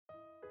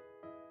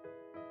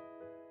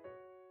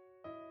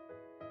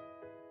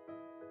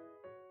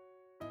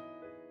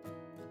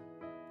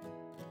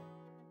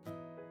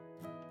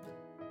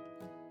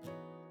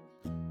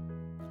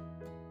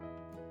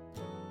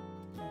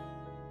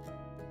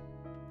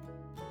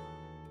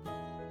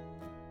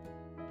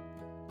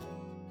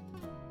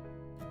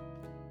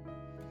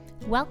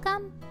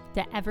Welcome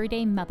to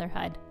Everyday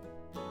Motherhood,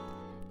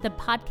 the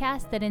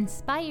podcast that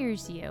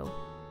inspires you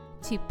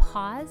to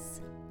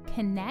pause,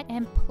 connect,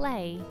 and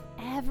play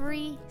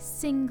every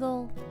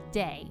single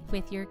day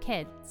with your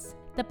kids.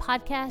 The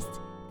podcast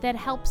that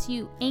helps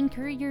you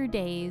anchor your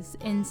days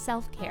in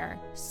self-care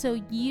so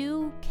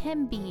you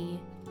can be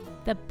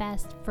the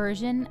best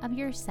version of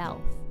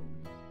yourself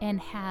and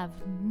have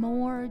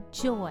more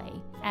joy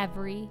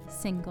every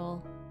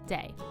single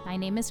day. My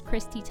name is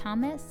Christy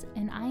Thomas,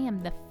 and I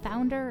am the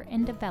founder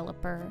and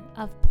developer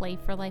of Play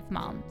for Life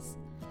Moms.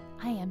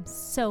 I am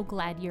so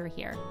glad you're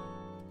here.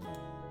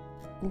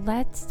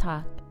 Let's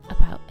talk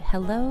about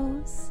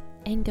hellos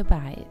and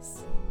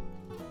goodbyes.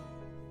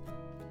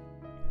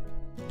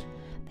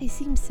 They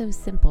seem so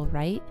simple,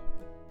 right?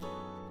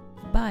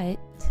 But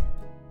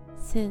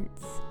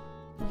since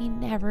we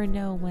never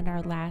know when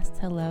our last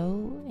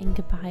hello and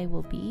goodbye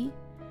will be,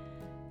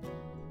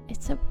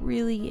 it's a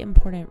really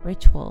important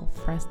ritual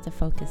for us to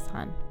focus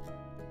on.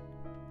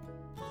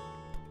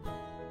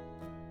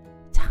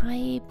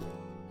 Time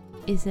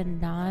is a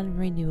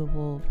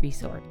non-renewable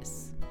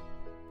resource,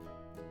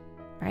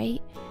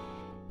 right?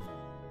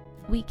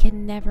 We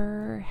can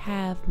never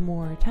have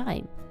more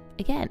time.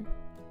 Again,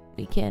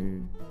 we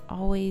can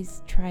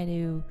always try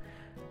to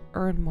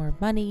earn more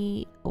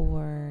money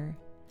or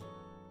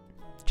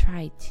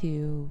try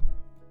to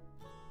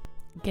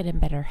get in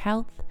better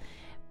health,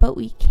 but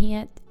we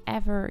can't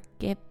ever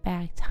get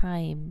back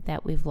time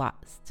that we've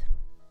lost.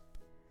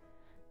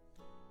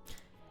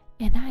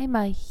 And I'm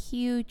a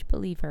huge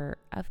believer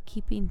of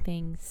keeping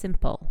things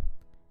simple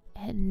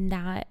and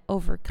not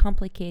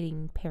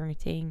overcomplicating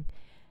parenting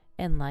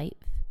and life.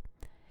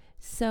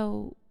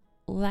 So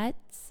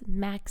let's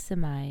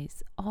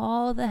maximize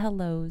all the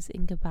hellos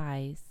and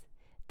goodbyes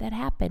that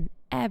happen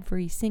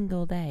every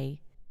single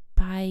day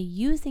by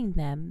using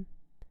them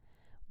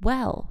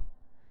well,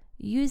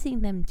 using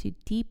them to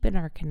deepen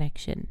our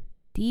connection,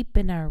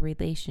 deepen our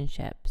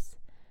relationships,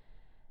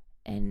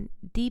 and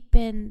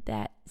deepen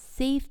that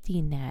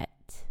safety net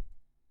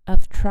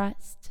of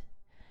trust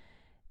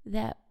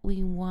that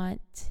we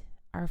want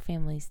our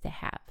families to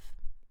have.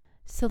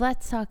 So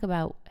let's talk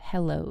about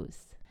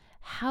hellos.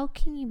 How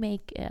can you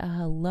make a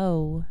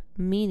hello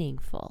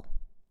meaningful?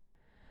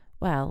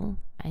 Well,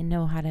 I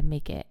know how to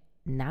make it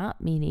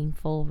not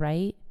meaningful,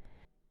 right?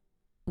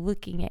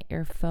 Looking at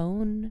your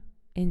phone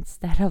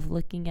instead of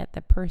looking at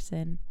the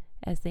person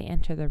as they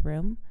enter the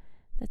room.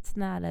 That's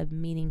not a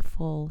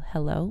meaningful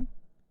hello.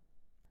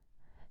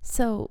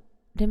 So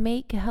to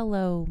make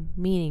hello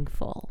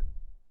meaningful,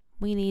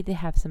 we need to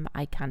have some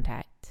eye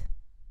contact.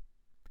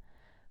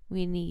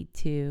 We need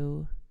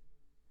to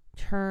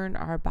turn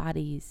our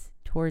bodies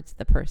towards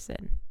the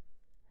person.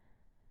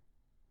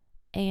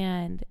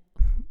 And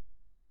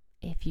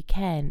if you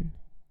can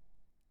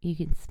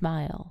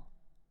smile.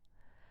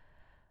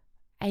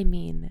 I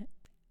mean,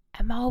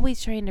 I'm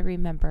always trying to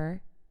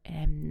remember, and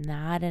I'm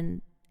not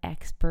an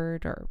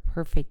expert or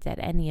perfect at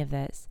any of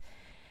this,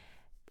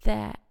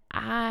 that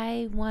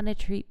I want to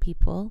treat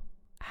people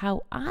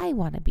how I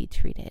want to be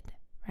treated,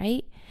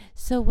 right?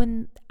 So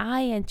when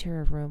I enter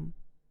a room,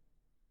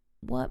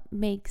 what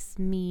makes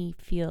me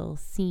feel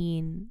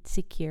seen,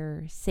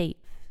 secure, safe?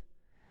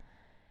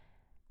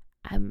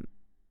 I'm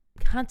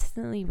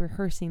constantly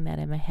rehearsing that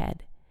in my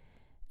head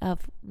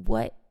of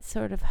what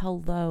sort of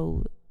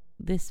hello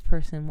this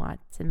person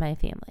wants in my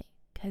family.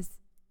 Because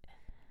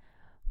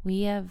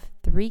we have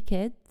 3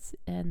 kids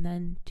and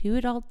then 2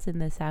 adults in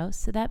this house.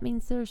 So that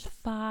means there's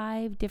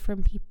 5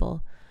 different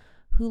people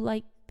who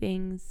like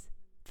things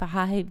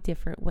 5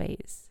 different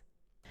ways.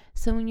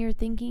 So when you're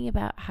thinking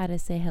about how to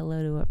say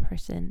hello to a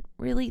person,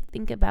 really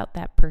think about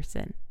that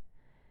person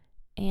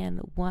and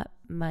what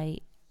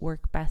might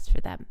work best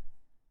for them.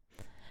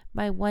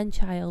 My one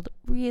child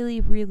really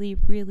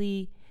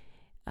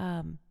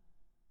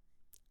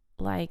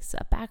likes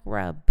a back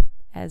rub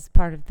as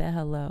part of the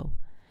hello.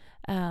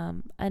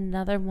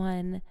 Another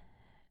one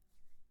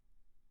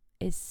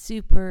is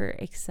super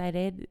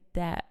excited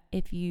that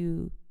if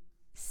you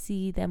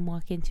see them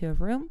walk into a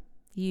room,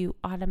 you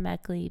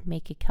automatically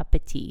make a cup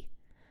of tea.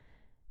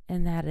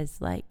 And that is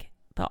like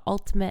the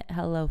ultimate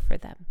hello for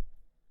them.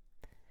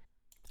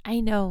 I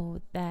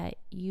know that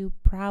you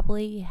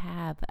probably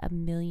have a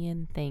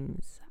million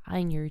things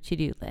on your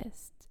to-do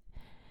list.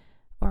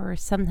 Or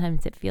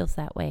sometimes it feels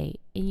that way,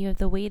 and you have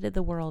the weight of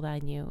the world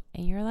on you,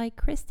 and you're like,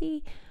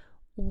 Christy,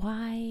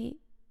 why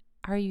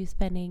are you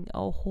spending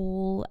a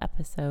whole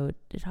episode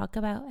to talk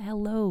about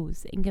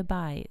hellos and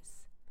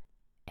goodbyes?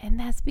 And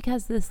that's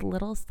because this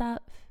little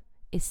stuff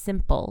is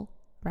simple,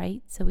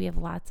 right? So we have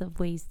lots of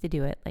ways to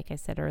do it, like I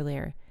said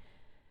earlier.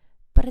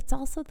 But it's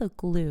also the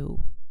glue.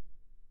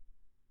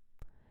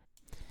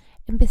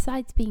 And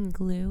besides being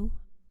glue,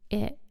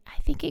 I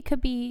think it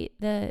could be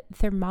the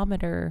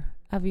thermometer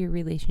of your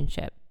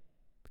relationship.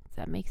 Does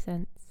that make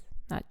sense?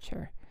 Not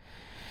sure.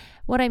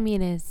 What I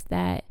mean is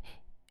that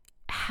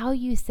how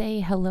you say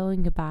hello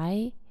and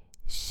goodbye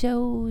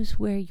shows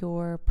where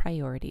your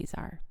priorities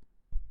are.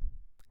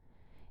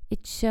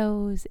 It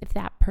shows if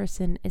that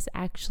person is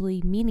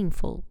actually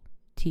meaningful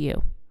to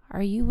you.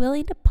 Are you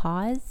willing to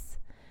pause?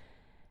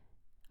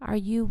 Are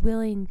you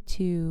willing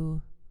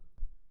to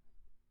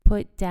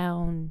put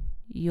down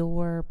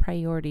your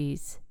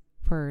priorities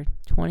for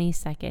 20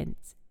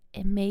 seconds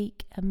and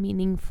make a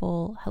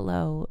meaningful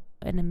hello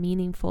and a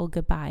meaningful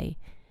goodbye?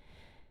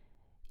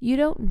 You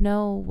don't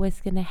know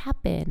what's going to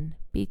happen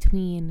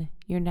between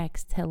your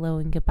next hello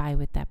and goodbye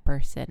with that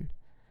person.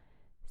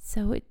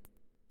 So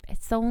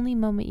it's the only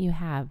moment you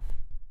have.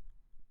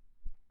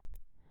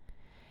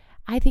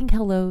 I think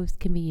hellos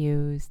can be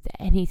used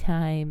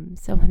anytime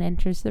someone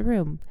enters the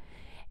room,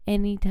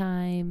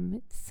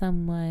 anytime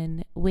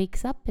someone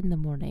wakes up in the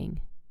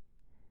morning,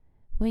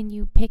 when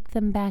you pick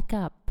them back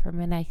up from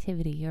an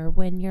activity, or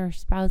when your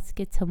spouse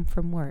gets home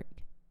from work.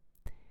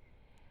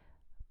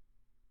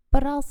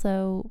 But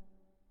also,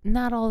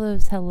 not all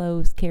those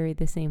hellos carry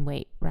the same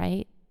weight,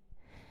 right?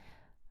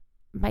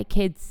 My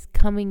kids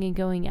coming and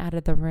going out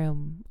of the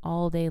room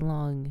all day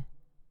long.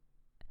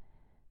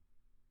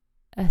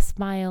 A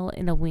smile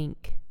and a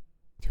wink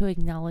to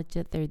acknowledge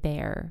that they're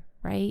there,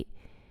 right?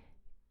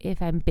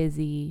 If I'm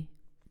busy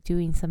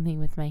doing something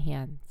with my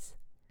hands.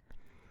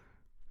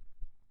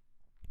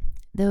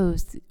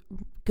 Those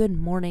good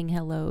morning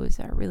hellos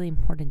are really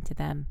important to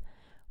them.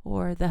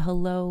 Or the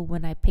hello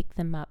when I pick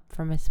them up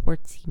from a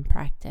sports team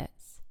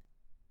practice.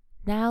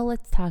 Now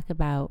let's talk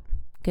about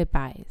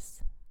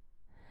goodbyes.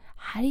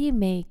 How do you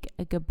make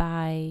a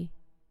goodbye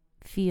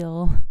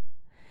feel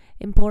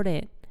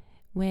important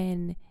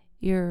when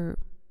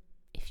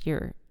if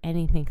you're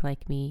anything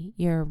like me,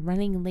 you're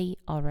running late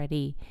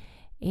already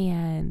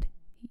and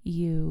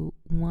you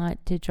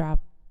want to drop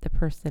the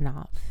person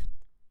off?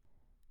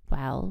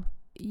 Well,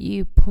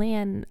 you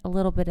plan a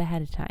little bit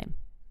ahead of time.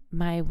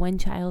 My one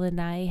child and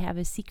I have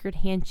a secret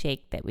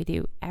handshake that we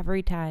do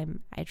every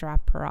time I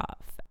drop her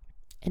off.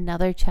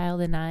 Another child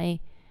and I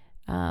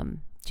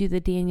do the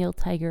Daniel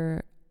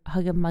Tiger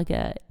hugga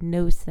mugga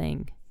nose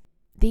thing.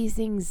 These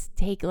things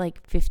take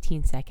like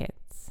 15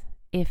 seconds,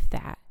 if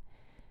that.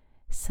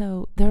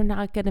 So they're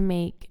not going to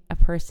make a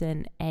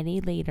person any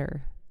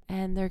later,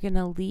 and they're going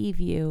to leave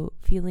you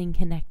feeling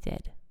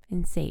connected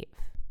and safe.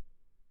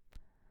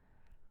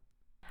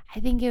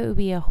 I think it would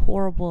be a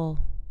horrible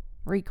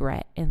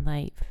regret in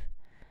life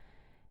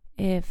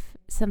if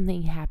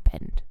something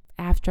happened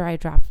after I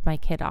dropped my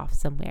kid off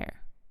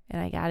somewhere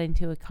and I got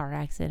into a car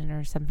accident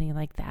or something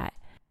like that,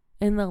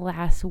 and the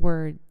last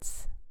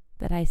words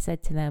that I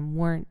said to them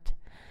weren't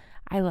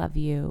 "I love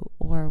you"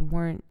 or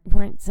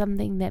weren't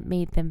something that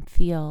made them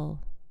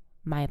feel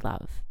my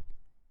love.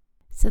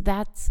 So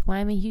that's why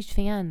I'm a huge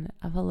fan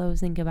of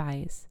hellos and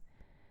goodbyes.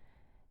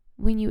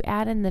 When you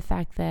add in the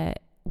fact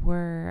that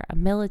we're a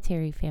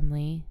military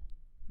family,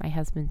 my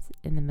husband's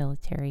in the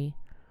military,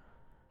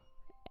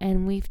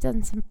 and we've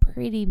done some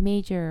pretty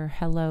major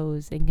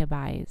hellos and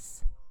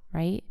goodbyes,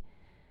 right?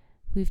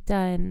 We've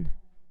done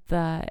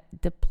the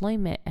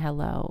deployment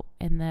hello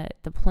and the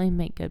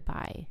deployment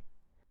goodbye.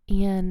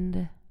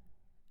 And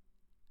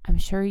I'm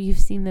sure you've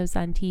seen those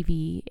on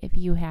TV if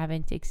you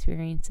haven't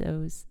experienced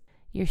those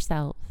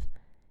yourself.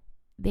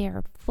 They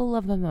are full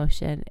of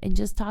emotion, and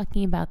just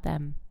talking about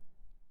them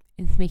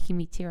is making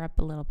me tear up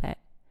a little bit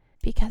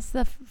because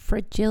the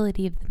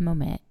fragility of the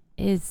moment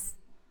is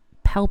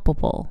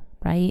palpable,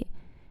 right?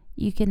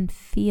 You can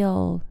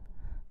feel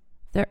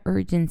the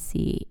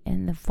urgency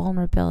and the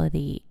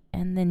vulnerability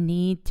and the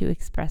need to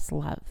express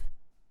love.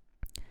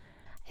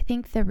 I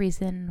think the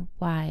reason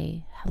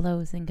why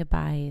hellos and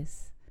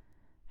goodbyes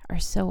are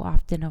so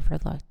often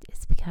overlooked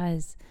is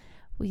because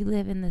we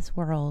live in this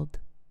world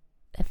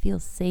that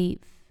feels safe,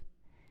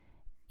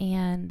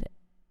 and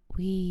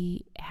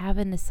we have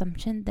an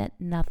assumption that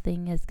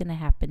nothing is going to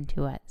happen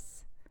to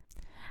us.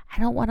 I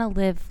don't want to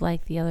live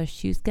like the other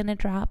shoe's going to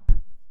drop,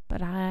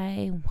 but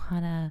I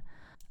want to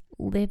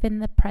live in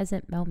the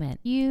present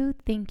moment. You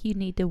think you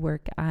need to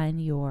work on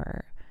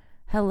your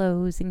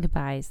hellos and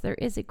goodbyes. There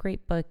is a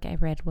great book I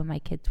read when my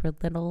kids were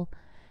little,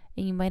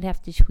 and you might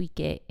have to tweak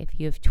it if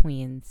you have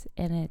tweens.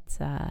 And it's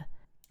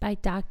by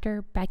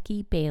Dr.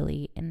 Becky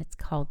Bailey, and it's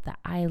called The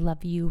I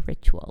Love You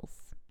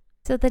Rituals.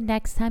 So the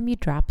next time you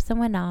drop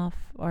someone off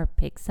or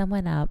pick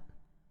someone up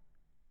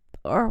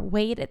or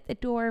wait at the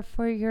door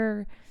for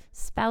your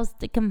spouse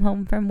to come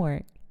home from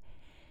work,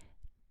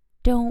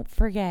 don't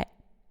forget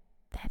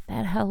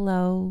that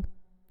hello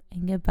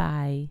and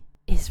goodbye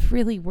is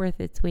really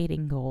worth its weight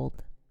in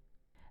gold.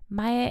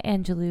 Maya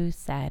Angelou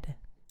said,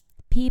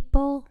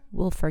 "People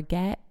will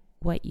forget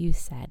what you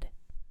said.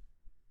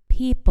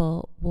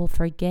 People will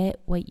forget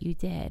what you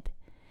did,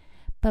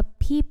 but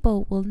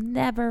people will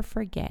never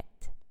forget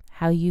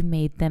how you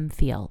made them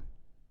feel."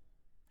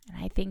 And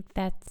I think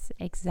that's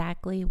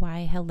exactly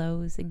why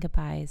hellos and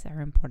goodbyes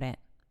are important.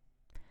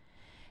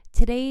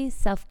 Today's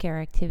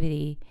self-care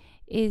activity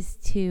is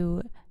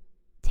to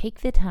take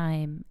the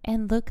time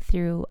and look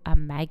through a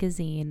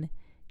magazine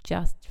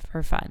just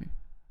for fun.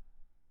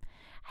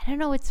 I don't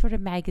know what sort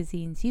of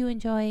magazines you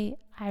enjoy.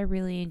 I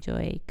really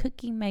enjoy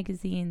cooking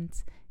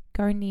magazines,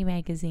 gardening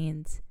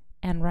magazines,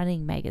 and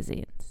running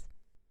magazines.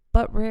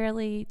 but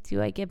rarely do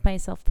I give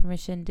myself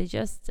permission to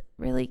just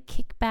really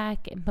kick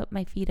back and put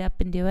my feet up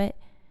and do it.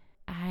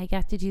 I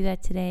got to do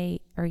that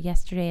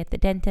yesterday at the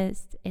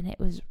dentist, and it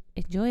was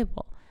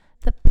enjoyable.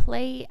 The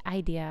play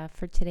idea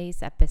for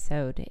today's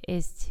episode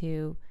is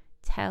to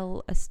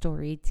tell a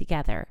story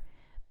together.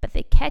 But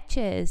the catch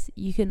is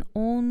you can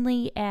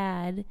only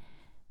add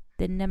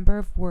the number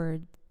of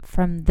words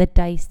from the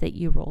dice that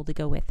you roll to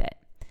go with it.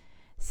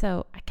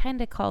 So I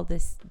kind of call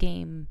this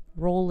game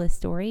Roll a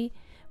Story,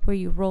 where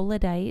you roll a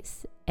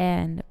dice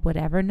and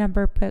whatever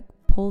number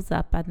pulls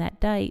up on that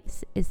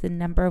dice is the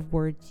number of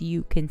words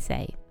you can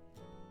say.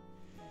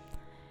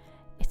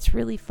 It's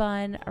really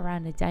fun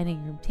around a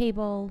dining room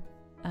table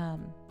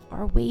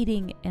or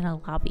waiting in a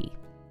lobby.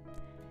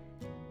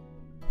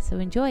 So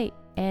enjoy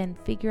and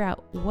figure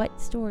out what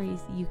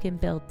stories you can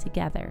build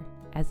together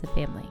as a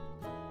family.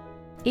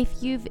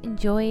 If you've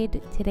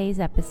enjoyed today's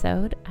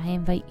episode, I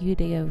invite you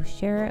to go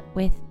share it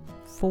with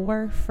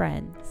 4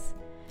 friends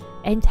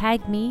and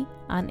tag me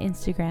on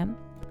Instagram.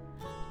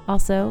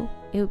 Also,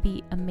 it would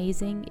be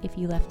amazing if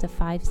you left a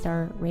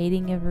 5-star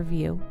rating and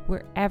review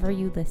wherever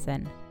you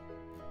listen.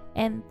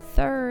 And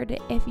third,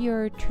 if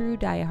you're a true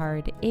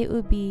diehard, it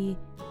would be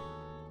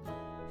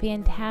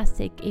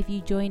fantastic if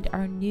you joined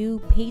our new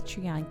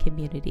Patreon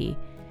community.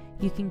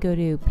 You can go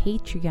to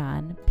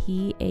Patreon,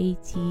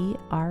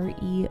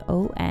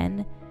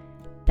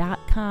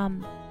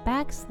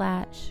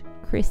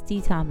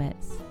 patreon.com/Christy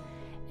Thomas,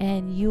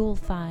 and you'll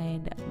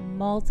find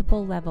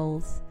multiple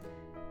levels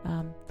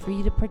for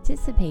you to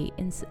participate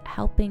in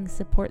helping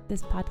support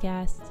this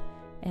podcast.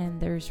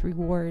 And there's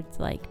rewards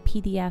like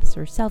PDFs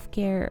or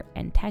self-care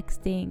and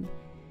texting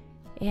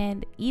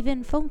and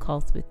even phone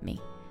calls with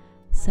me.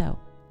 So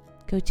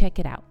go check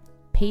it out.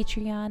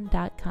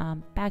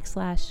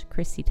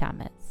 Patreon.com/Christy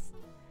Thomas.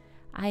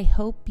 I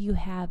hope you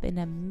have an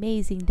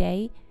amazing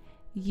day.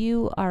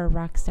 You are a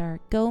rock star.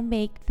 Go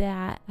make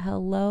that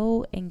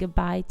hello and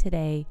goodbye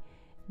today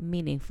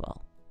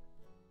meaningful.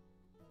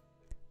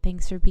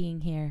 Thanks for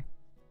being here.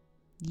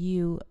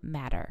 You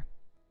matter.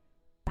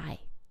 Bye.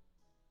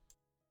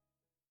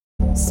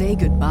 Say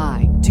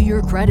goodbye to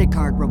your credit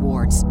card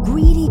rewards.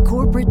 Greedy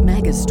corporate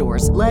mega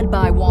stores, led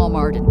by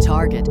Walmart and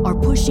Target, are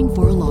pushing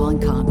for a law in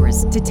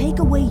Congress to take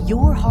away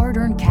your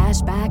hard-earned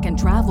cash back and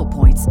travel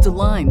points to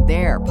line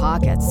their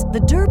pockets. The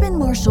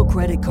Durbin-Marshall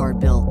credit card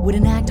bill would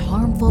enact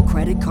harmful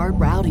credit card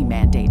routing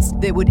mandates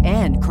that would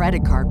end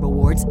credit card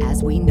rewards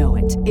as we know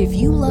it. If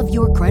you love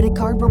your credit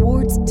card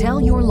rewards,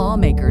 tell your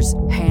lawmakers,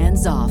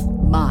 hands off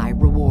my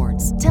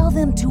rewards. Tell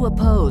them to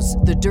oppose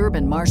the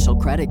Durbin-Marshall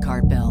credit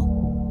card bill.